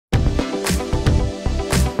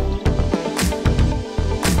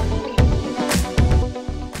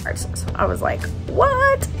I was like,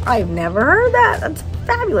 what? I've never heard that. That's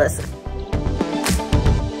fabulous.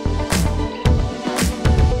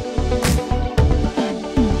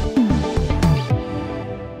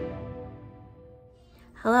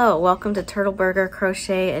 Hello, welcome to Turtle Burger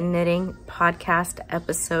Crochet and Knitting Podcast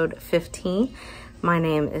episode 15. My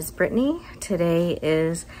name is Brittany. Today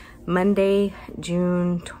is Monday,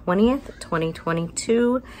 June 20th,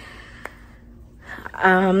 2022.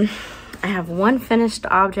 I have one finished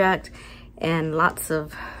object and lots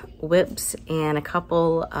of whips and a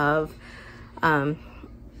couple of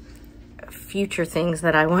future things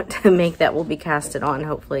that I want to make that will be casted on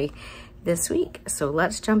hopefully this week. So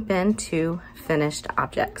let's jump into finished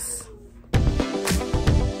objects.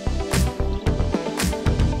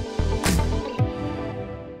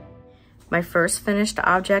 My first finished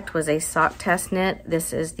object was a sock test knit.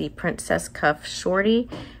 This is the Princess Cuff Shorty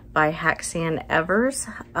by Haxann Evers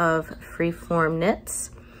of Freeform Knits.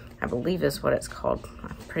 I believe is what it's called.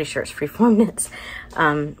 I'm pretty sure it's Freeform Knits.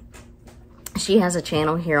 She has a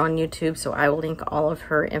channel here on YouTube, so I will link all of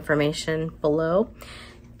her information below.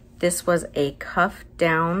 This was a cuff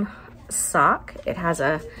down sock. It has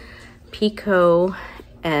a picot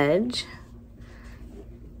edge.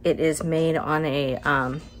 It is made on a,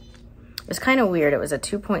 it's kind of weird. It was a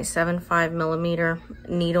 2.75 millimeter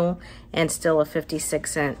needle and still a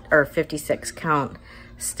 56 count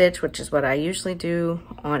stitch, which is what I usually do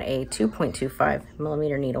on a 2.25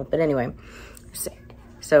 millimeter needle. But anyway,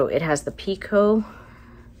 so it has the picot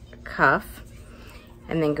cuff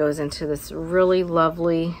and then goes into this really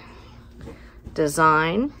lovely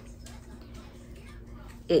design.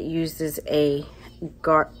 It uses a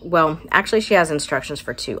well, actually she has instructions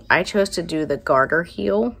for two. I chose to do the garter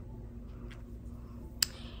heel,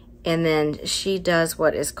 and then she does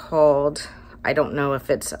what is called, I don't know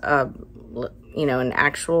if it's a, you know, an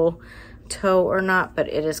actual toe or not, but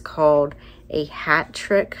it is called a hat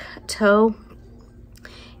trick toe,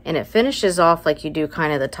 and it finishes off like you do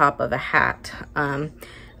kind of the top of a hat.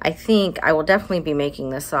 I think I will definitely be making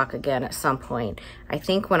this sock again at some point. I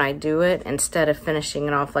think when I do it, instead of finishing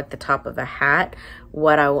it off like the top of a hat,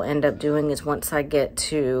 what I will end up doing is once I get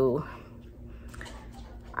to,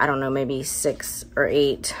 I don't know, maybe 6 or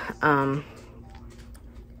 8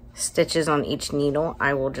 stitches on each needle,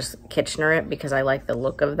 I will just Kitchener it because I like the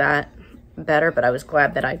look of that better. But I was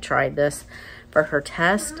glad that I tried this for her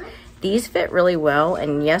test. These fit really well,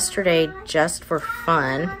 and yesterday, just for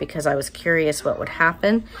fun, because I was curious what would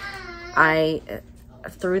happen, I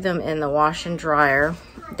threw them in the wash and dryer.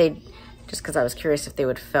 Just because I was curious if they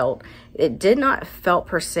would felt. It did not felt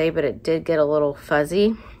per se, but it did get a little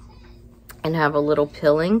fuzzy and have a little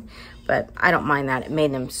pilling, but I don't mind that. It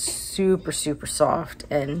made them super, super soft,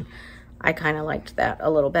 and I kind of liked that a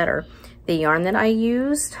little better. The yarn that I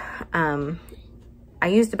used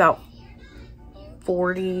about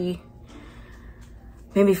 40,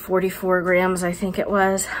 maybe 44 grams, I think it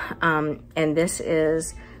was. And this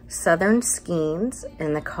is Southern Skeins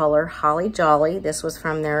in the color Holly Jolly. This was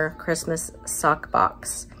from their Christmas sock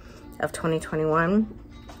box of 2021.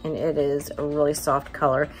 And it is a really soft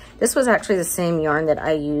color. This was actually the same yarn that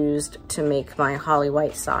I used to make my Holly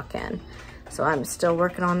White sock in. So I'm still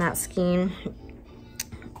working on that skein.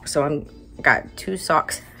 So I'm got 2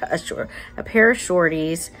 socks, a pair of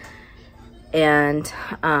shorties, and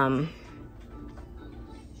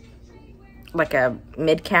like a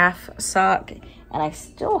mid-calf sock, and I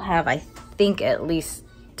still have, I think, at least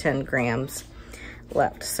 10 grams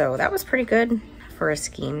left. So that was pretty good for a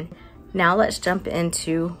skein. Now let's jump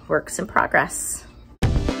into works in progress.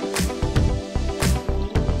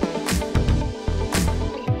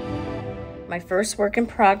 My first work in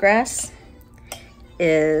progress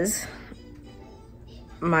is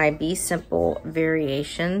my Be Simple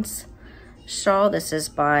Variations shawl. This is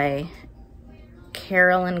by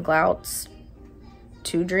Carolyn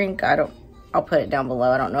Glauz-Todrank. I'll put it down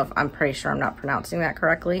below. I don't know if, I'm pretty sure I'm not pronouncing that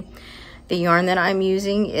correctly. The yarn that I'm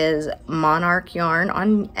using is MonarchYarn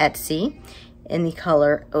on Etsy in the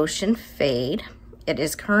color Ocean Fade. It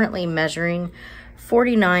is currently measuring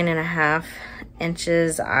 49.5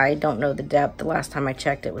 inches. I don't know the depth. The last time I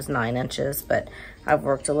checked it was 9 inches, but I've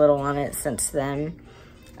worked a little on it since then.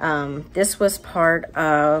 This was part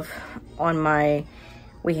of, on my,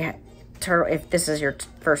 if this is your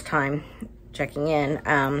first time checking in,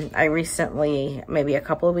 I recently, maybe a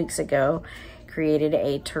couple of weeks ago, created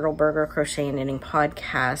a Turtle Burger Crochet and Knitting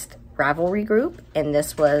Podcast Ravelry group, and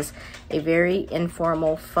this was a very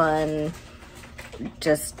informal, fun,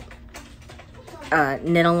 just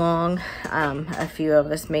knit along. A few of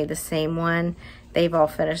us made the same one. They've all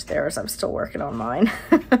finished theirs. I'm still working on mine.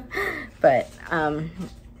 But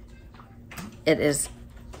it is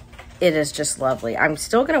it is just lovely. I'm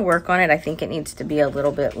still going to work on it. I think it needs to be a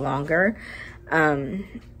little bit longer. And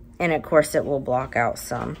of course it will block out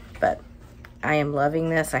some, but I am loving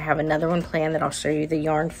this. I have another one planned that I'll show you the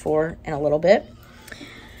yarn for in a little bit.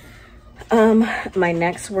 My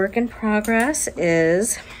next work in progress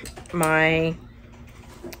is my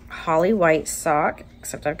Holly White sock,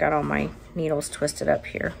 except I've got all my needles twisted up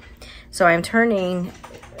here. So I'm turning,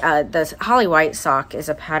 the Holly White sock is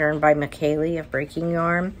a pattern by McKaylee of Breaking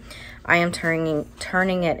Yarn. I am turning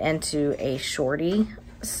it into a shorty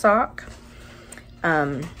sock.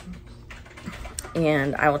 And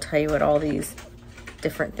I will tell you what all these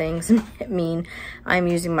different things mean. I'm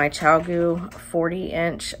using my Chalgu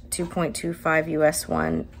 40-inch 2.25 US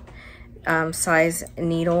 1 size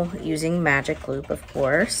needle using magic loop, of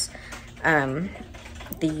course. The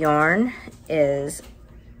yarn is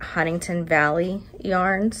Huntington Valley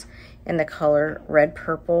yarns in the color red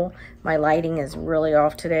purple. My lighting is really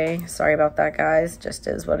off today. Sorry about that, guys. Just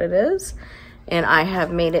is what it is. And I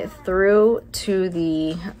have made it through to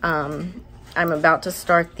the, I'm about to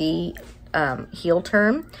start the heel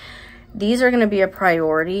turn. These are going to be a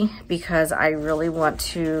priority because I really want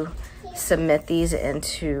to submit these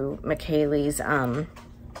into McKaylee's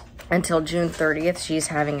until June 30th. She's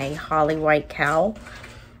having a Holly White KAL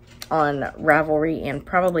on Ravelry and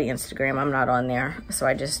probably Instagram. I'm not on there, so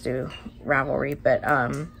I just do Ravelry, but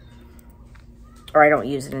or I don't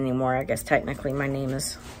use it anymore. I guess technically my name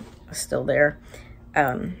is still there.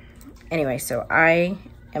 Anyway, so I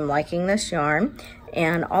am liking this yarn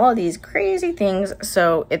and all of these crazy things.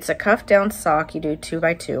 So it's a cuff down sock. You do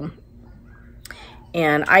 2x2,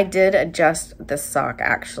 and I did adjust the sock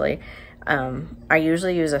actually. I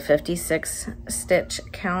usually use a 56 stitch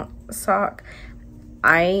count sock.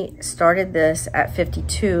 I started this at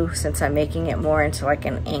 52 since I'm making it more into like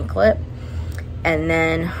an anklet. And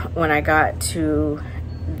then when I got to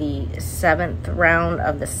the 7th round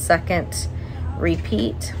of the second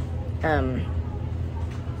repeat,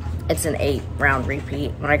 it's an 8-round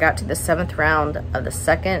repeat. When I got to the 7th round of the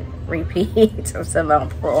second repeat, it's a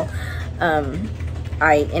mouthful,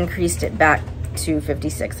 I increased it back to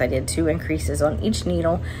 56. I did 2 increases on each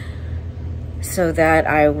needle so that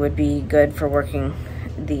I would be good for working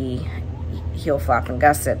the heel flap and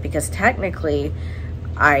gusset, because technically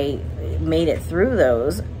I made it through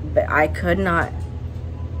those, but I could not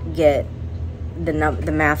get the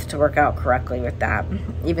math to work out correctly with that,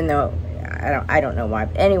 even though I don't know why.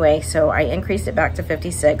 But anyway, so I increased it back to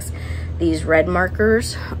 56. These red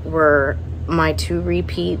markers were my 2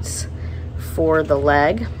 repeats for the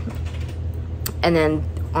leg. And then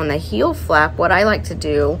on the heel flap, what I like to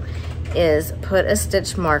do is put a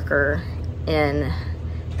stitch marker in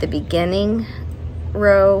the beginning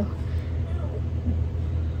row.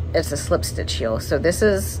 It's a slip stitch heel. So this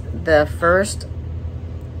is the first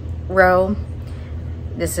row.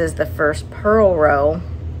 This is the first purl row.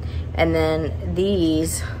 And then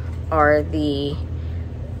these are the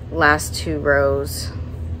last 2 rows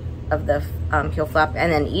of the heel flap.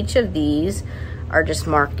 And then each of these are just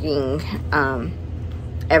marking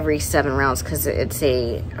every 7 rounds, because it's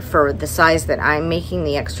for the size that I'm making,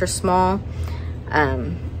 the extra small,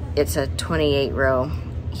 it's a 28 row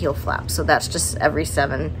heel flap. So that's just every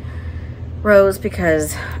 7 rows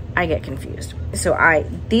because I get confused. So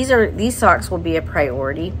these socks will be a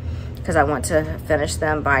priority because I want to finish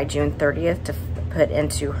them by June 30th to put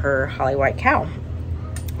into her Holly White KAL.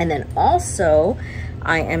 And then also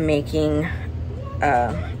I am making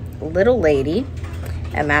Little Lady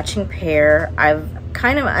a matching pair. I've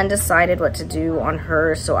kind of undecided what to do on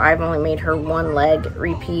her, so I've only made her 1 leg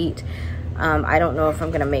repeat. I don't know if I'm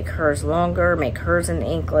gonna make hers longer, make hers an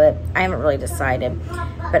anklet. I haven't really decided,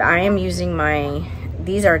 but I am using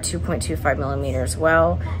these are 2.25 millimeters.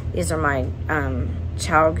 Well, these are my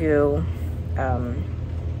Chalgu,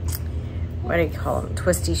 what do you call them?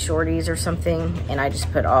 Twisty Shorties or something. And I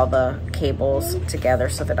just put all the cables together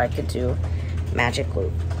so that I could do magic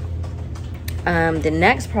loop. The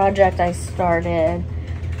next project I started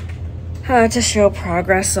to show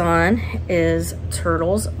progress on is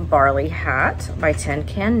Turtle's Barley hat by Tin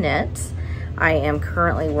Can Knits. I am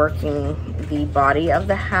currently working the body of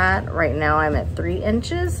the hat. Right now I'm at 3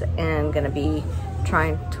 inches and gonna be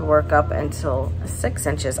trying to work up until 6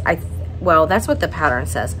 inches. Well, that's what the pattern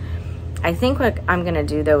says. I think what I'm gonna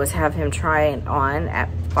do though is have him try it on at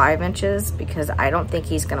 5 inches because I don't think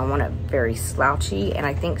he's gonna want it very slouchy, and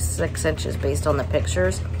I think 6 inches based on the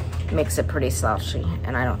pictures makes it pretty slouchy,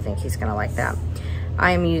 and I don't think he's gonna like that.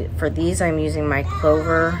 For these I'm using my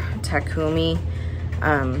Clover Takumi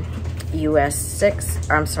US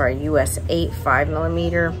 8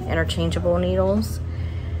 5mm interchangeable needles.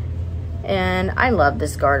 And I love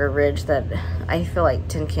this garter ridge that I feel like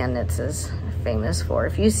Tin Can Knits is famous for.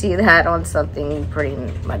 If you see that on something, you pretty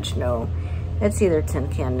much know it's either Tin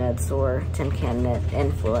Can Knits or Tin Can Knit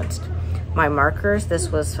influenced. My markers,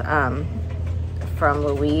 this was from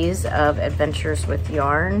Louise of Adventures with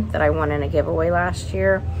Yarn that I won in a giveaway last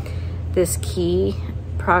year. This key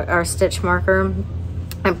or stitch marker,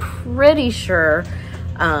 I'm pretty sure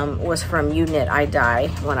was from You Knit I Die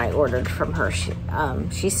when I ordered from her.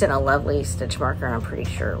 She sent a lovely stitch marker, and I'm pretty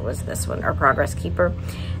sure it was this one, or Progress Keeper.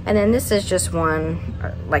 And then this is just one,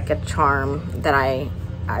 like a charm that I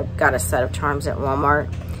got a set of charms at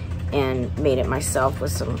Walmart and made it myself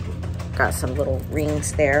with got some little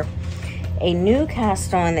rings there. A new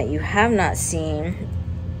cast on that you have not seen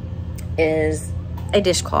is a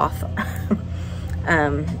dishcloth.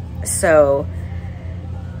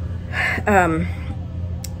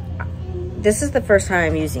 This is the first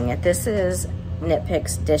time I'm using it. This is Knit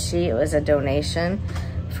Picks Dishy. It was a donation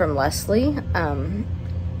from Leslie, a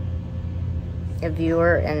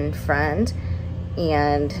viewer and friend,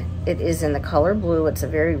 and it is in the color blue. It's a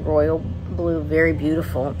very royal blue, very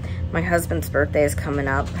beautiful. My husband's birthday is coming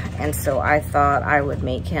up, and so I thought I would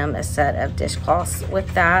make him a set of dishcloths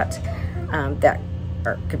with that. That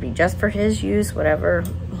could be just for his use, whatever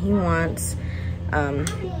he wants.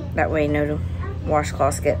 That way no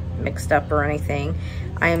washcloths get mixed up or anything.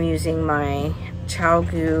 I am using my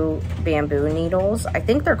Chalgu bamboo needles. I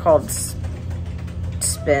think they're called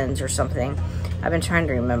spins or something. I've been trying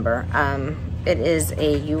to remember. It is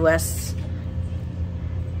a US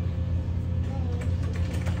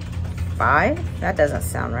 5? That doesn't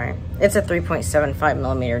sound right. It's a 3.75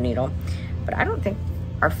 millimeter needle, but I don't think,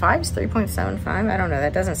 are 5s 3.75? I don't know,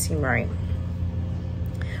 that doesn't seem right.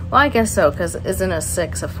 Well, I guess so, because isn't a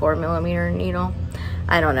 6 a 4 millimeter needle?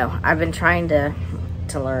 I don't know. I've been trying to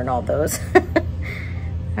learn all those.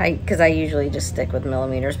 Because I usually just stick with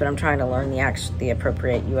millimeters, but I'm trying to learn the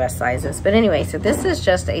appropriate US sizes. But anyway, so this is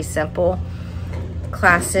just a simple,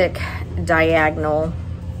 classic, diagonal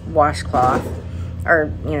washcloth,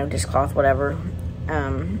 or, you know, dishcloth, whatever.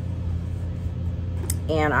 And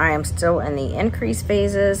I am still in the increase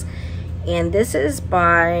phases. And this is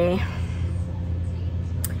by,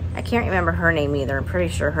 I can't remember her name either. I'm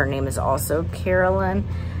pretty sure her name is also Carolyn.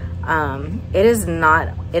 It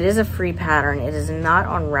is a free pattern. It is not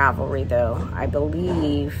on Ravelry though. I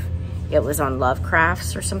believe it was on Love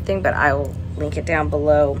Crafts or something, but I will link it down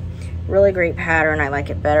below. Really great pattern. I like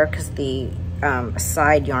it better because the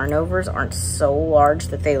side yarn overs aren't so large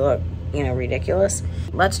that they look, you know, ridiculous.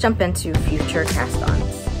 Let's jump into future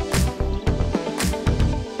cast-ons.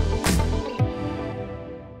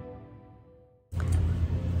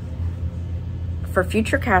 For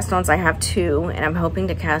future cast-ons, I have 2, and I'm hoping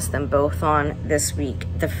to cast them both on this week.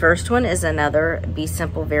 The first one is another Be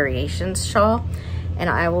Simple Variations shawl, and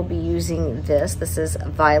I will be using this. This is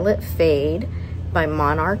Violet Fade by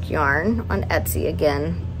MonarchYarn on Etsy.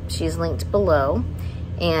 Again, she's linked below,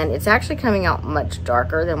 and it's actually coming out much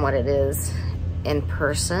darker than what it is in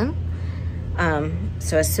person.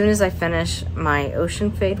 So as soon as I finish my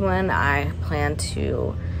Ocean Fade one, I plan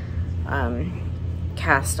to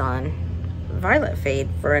cast on Violet Fade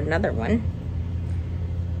for another one.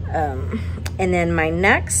 And then my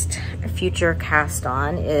next future cast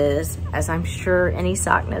on is, as I'm sure any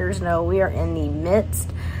sock knitters know, we are in the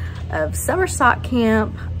midst of summer sock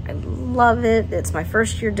camp. I love it. It's my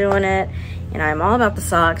first year doing it, and I'm all about the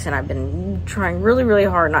socks, and I've been trying really, really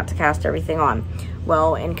hard not to cast everything on.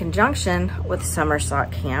 Well, in conjunction with summer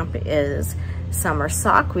sock camp is Summer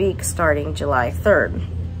Sock Week starting July 3rd,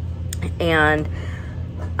 and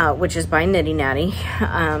which is by Nitty Natty.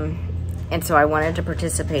 And so I wanted to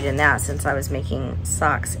participate in that since I was making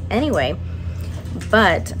socks anyway.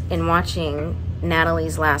 But in watching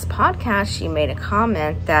Natalie's last podcast, she made a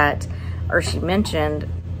comment that, or she mentioned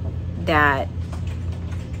that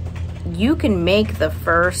you can make the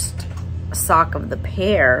first sock of the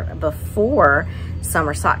pair before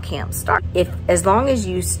summer sock camp starts. As long as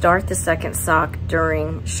you start the second sock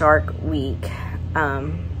during Shark Week,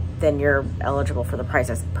 then you're eligible for the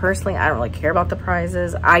prizes. Personally, I don't really care about the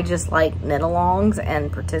prizes. I just like knit-alongs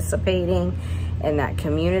and participating in that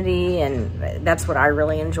community, and that's what I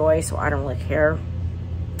really enjoy, so I don't really care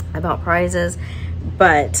about prizes.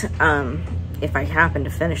 But if I happen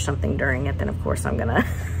to finish something during it, then of course I'm gonna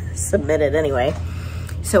submit it anyway.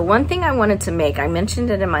 So one thing I wanted to make, I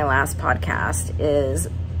mentioned it in my last podcast, is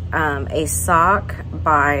a sock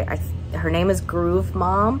by, her name is Groove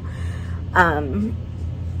Mom.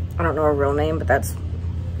 I don't know her real name, but that's,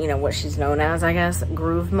 you know, what she's known as, I guess.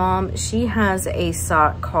 Groove Mom. She has a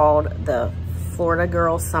sock called the Florida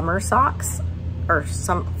Girl Summer Socks, or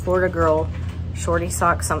some Florida Girl shorty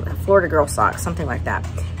socks, Florida Girl socks, something like that.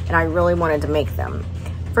 And I really wanted to make them.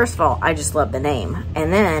 First of all, I just love the name.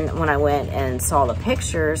 And then when I went and saw the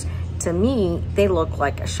pictures, to me, they look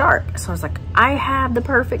like a shark. So I was like, I have the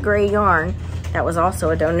perfect gray yarn. That was also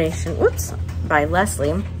a donation, whoops, by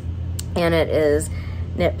Leslie. And it is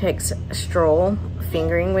Knit Picks Stroll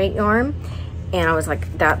fingering weight yarn. And I was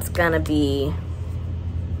like, that's gonna be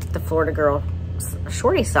the Florida Girl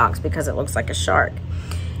shorty socks because it looks like a shark.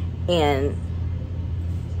 And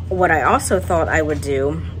what I also thought I would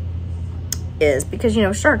do is, because you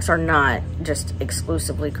know, sharks are not just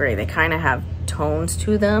exclusively gray, they kind of have tones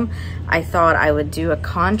to them. I thought I would do a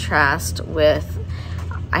contrast with,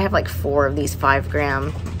 I have like 4 of these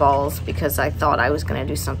 5-gram balls because I thought I was gonna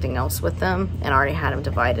do something else with them and already had them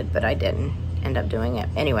divided, but I didn't end up doing it.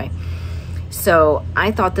 Anyway, so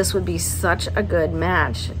I thought this would be such a good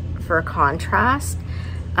match for a contrast.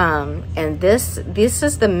 And this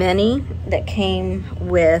is the mini that came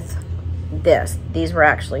with this. These were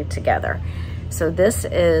actually together. So this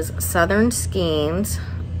is Southern Skeins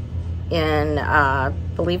in, I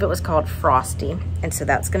believe it was called Frosty. And so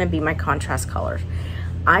that's gonna be my contrast colors.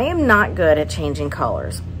 I am not good at changing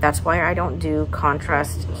colors. That's why I don't do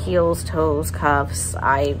contrast heels, toes, cuffs.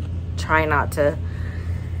 I try to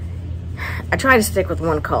stick with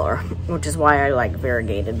one color, which is why I like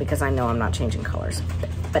variegated, because I know I'm not changing colors.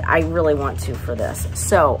 But I really want to for this.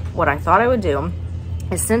 So what I thought I would do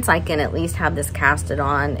is, since I can at least have this casted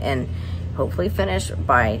on and hopefully finish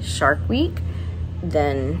by Shark Week,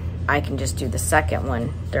 then I can just do the second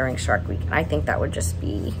one during Shark Week. And I think that would just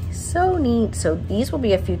be so neat. So these will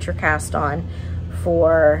be a future cast on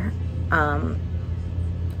for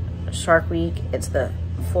Shark Week. It's the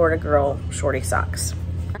Florida Girl shorty socks.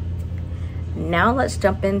 Now let's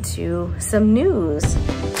jump into some news.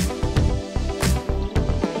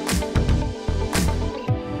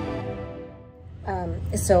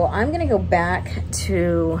 So I'm gonna go back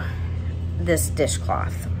to this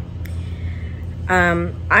dishcloth.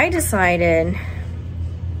 I decided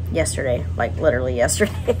yesterday, like literally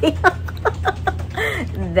yesterday,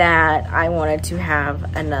 that I wanted to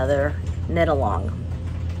have another knit along.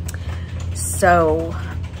 So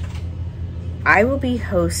I will be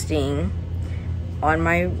hosting on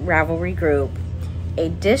my Ravelry group a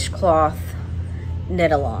dishcloth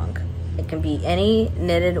knit along. It can be any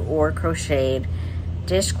knitted or crocheted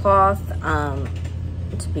dishcloth.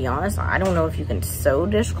 To be honest, I don't know if you can sew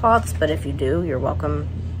dishcloths, but if you do, you're welcome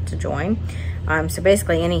to join. So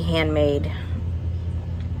basically any handmade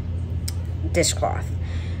dishcloth.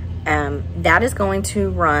 That is going to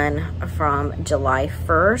run from July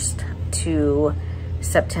 1st to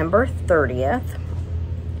September 30th.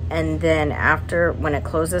 And then after, when it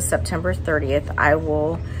closes September 30th, I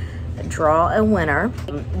will draw a winner.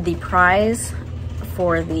 The prize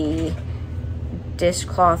for the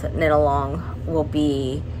dishcloth knit along will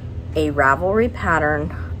be a Ravelry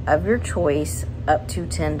pattern of your choice up to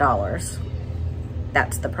 $10.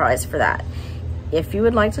 That's the prize for that. If you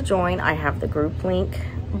would like to join, I have the group link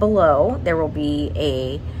below. There will be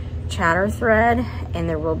a chatter thread and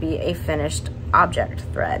there will be a finished object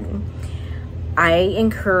thread. I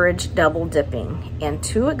encourage double dipping, and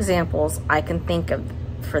 2 examples I can think of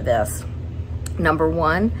for this. Number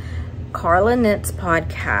 1, Carolyn Knits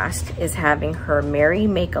podcast is having her Merry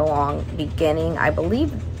Make Along beginning, I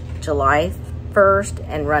believe, July 1st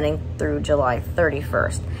and running through July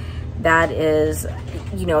 31st. That is,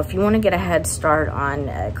 you know, if you want to get a head start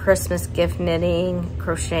on Christmas gift knitting,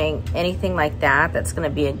 crocheting, anything like that, that's going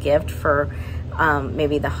to be a gift for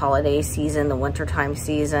maybe the holiday season, the wintertime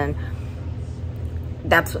season.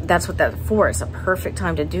 That's what that's for. It's a perfect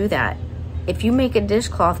time to do that. If you make a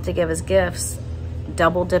dishcloth to give as gifts,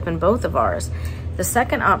 double dip in both of ours. The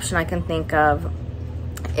second option I can think of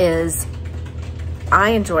is, I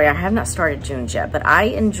have not started June's yet, but I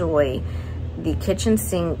enjoy the Kitchen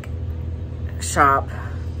Sink Shop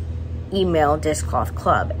email dishcloth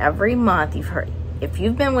club. Every month, if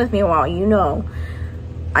you've been with me a while, you know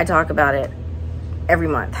I talk about it every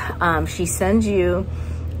month. She sends you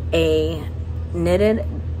a knitted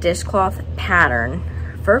dishcloth pattern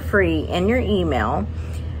for free in your email,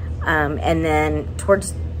 and then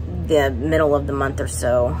towards the middle of the month or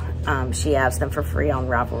so, she adds them for free on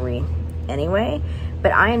Ravelry anyway.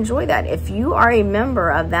 But I enjoy that. If you are a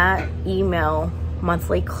member of that email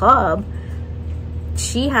monthly club,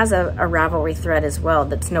 she has a Ravelry thread as well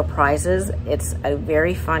that's no prizes. It's a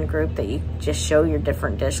very fun group that you just show your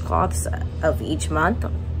different dishcloths of each month.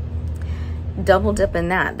 Double dip in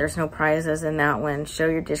that. There's no prizes in that one. Show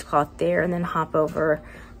your dishcloth there and then hop over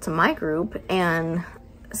to my group and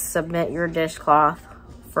submit your dishcloth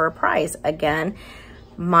for a prize. Again,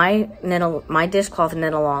 my dishcloth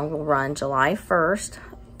knit along will run July 1st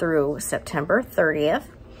through September 30th.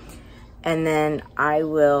 And then I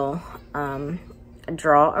will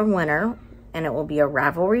draw a winner, and it will be a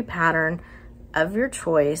Ravelry pattern of your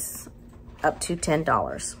choice up to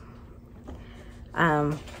 $10.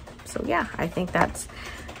 So yeah, I think that's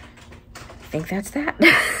that.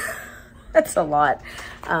 That's a lot.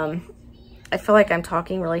 I feel like I'm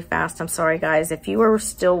talking really fast. I'm sorry, guys. If you are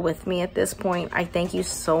still with me at this point, I thank you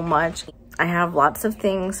so much. I have lots of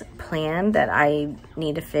things planned that I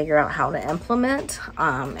need to figure out how to implement.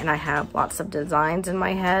 And I have lots of designs in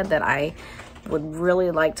my head that I would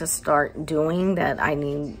really like to start doing, that I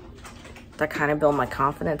need to kind of build my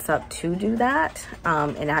confidence up to do that.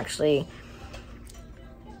 And actually,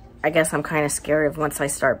 I guess I'm kind of scared of once I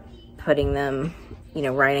start putting them, you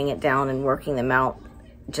know, writing it down and working them out,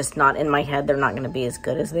 just not in my head, they're not going to be as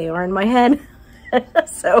good as they are in my head.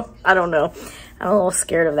 So I don't know. I'm a little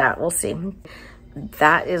scared of that. We'll see.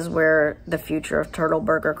 That is where the future of Turtle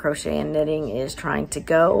Burger Crochet and Knitting is trying to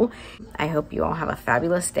go. I hope you all have a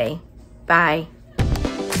fabulous day. Bye.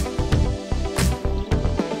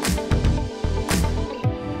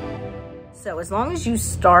 So as long as you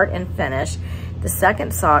start and finish the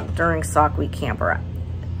second sock during Sock Week Camp, or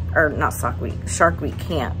not Sock Week, Shark Week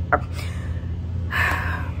Camp.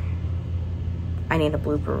 I need a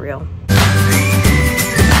blooper reel.